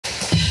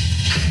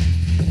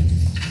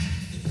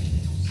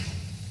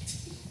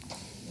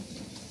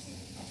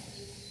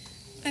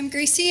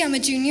Gracie, I'm a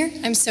junior.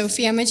 I'm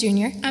Sophie, I'm a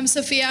junior. I'm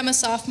Sophia, I'm a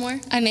sophomore.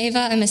 I'm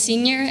Ava, I'm a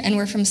senior, and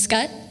we're from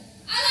Skutt.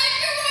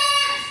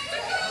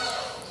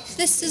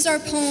 This is our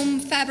poem,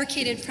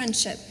 Fabricated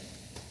Friendship.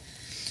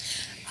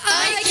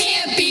 I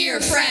can't be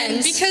your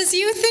friend because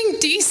you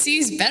think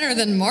DC's better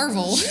than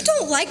Marvel. You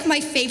don't like my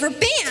favorite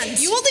band.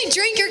 You only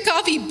drink your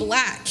coffee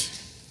black.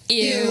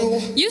 Ew.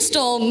 You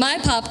stole my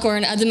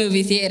popcorn at the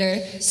movie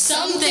theater.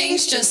 Some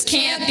things just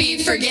can't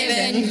be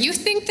forgiven. You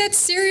think that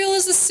cereal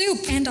is a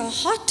soup. And a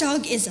hot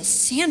dog is a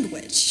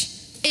sandwich.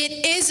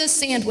 It is a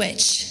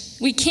sandwich.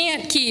 We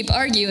can't keep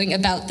arguing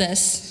about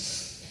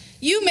this.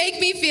 You make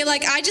me feel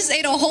like I just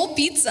ate a whole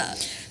pizza.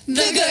 The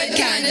good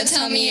kind of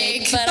tummy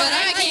ache, but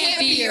I can't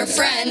be your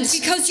friend.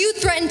 Because you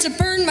threatened to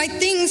burn my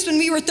things when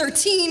we were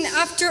 13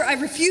 after I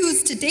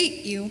refused to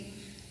date you.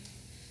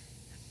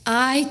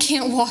 I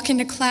can't walk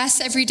into class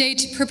every day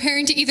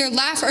preparing to either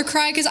laugh or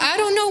cry because I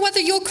don't know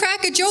whether you'll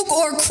crack a joke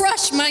or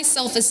crush my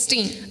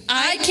self-esteem.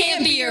 I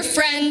can't be your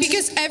friend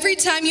because every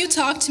time you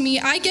talk to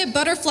me, I get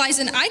butterflies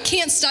and I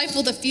can't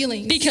stifle the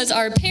feelings. Because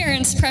our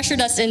parents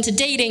pressured us into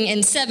dating in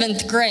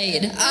 7th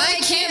grade. I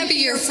can't be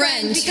your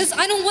friend because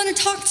I don't want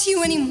to talk to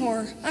you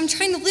anymore. I'm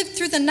trying to live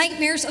through the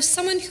nightmares of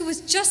someone who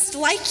is just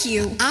like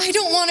you. I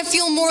don't want to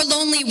feel more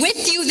lonely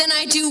with you than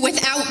I do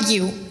without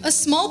you. A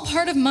small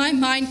part of my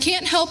mind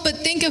can't help but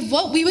think of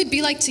what we would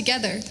be like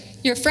together.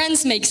 Your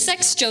friends make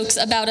sex jokes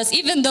about us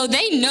even though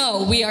they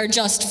know we are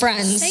just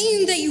friends.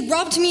 Saying that you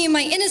robbed me of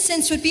my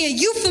innocence would be a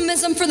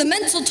euphemism for the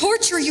mental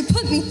torture you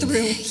put me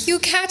through. You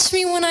catch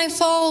me when I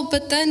fall,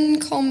 but then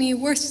call me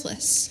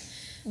worthless.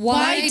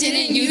 Why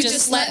didn't you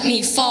just let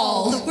me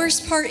fall? The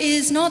worst part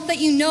is not that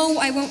you know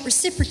I won't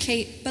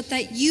reciprocate, but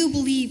that you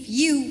believe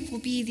you will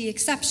be the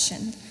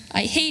exception.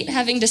 I hate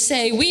having to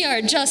say we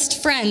are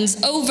just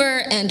friends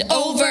over and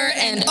over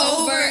and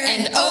over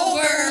and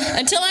over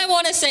until I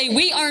want to say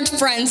we aren't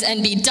friends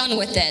and be done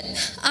with it.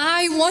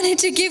 I wanted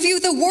to give you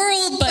the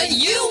world, but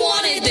you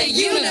wanted the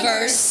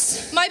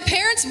universe. My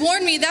parents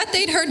warned me that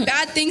they'd heard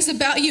bad things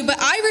about you, but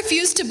I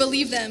refused to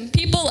believe them.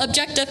 People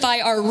objectify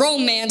our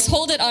romance,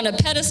 hold it on a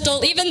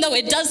pedestal even though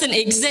it doesn't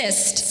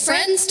exist.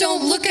 Friends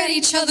don't look at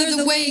each other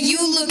the way you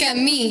look at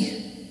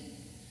me.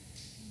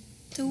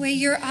 The way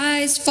your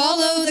eyes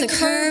follow the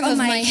curve of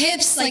my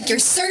hips like you're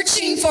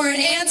searching for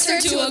an answer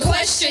to a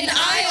question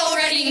I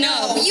already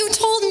know. You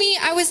told me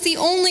I was the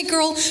only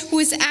girl who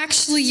was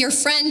actually your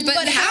friend,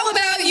 but how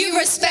about you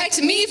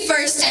respect me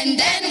first and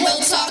then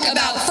we'll talk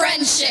about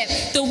friendship?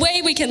 The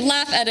way we can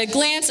laugh at a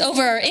glance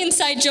over our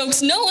inside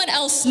jokes no one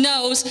else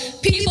knows.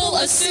 People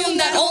assume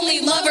that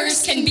only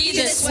lovers can be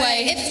this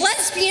way. If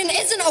lesbian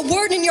isn't a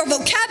word in your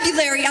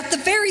vocabulary, at the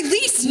very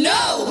least,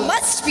 no,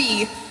 must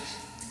be.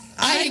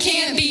 I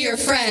can't be your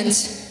friend.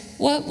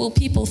 What will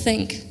people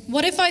think?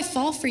 What if I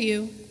fall for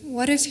you?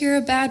 What if you're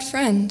a bad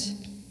friend?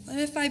 What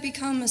if I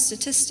become a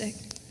statistic?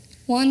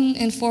 1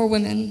 in 4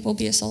 women will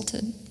be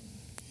assaulted.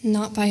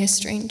 Not by a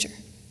stranger.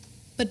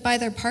 But by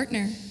their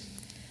partner.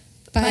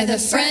 By the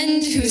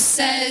friend who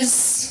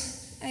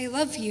says, I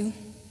love you.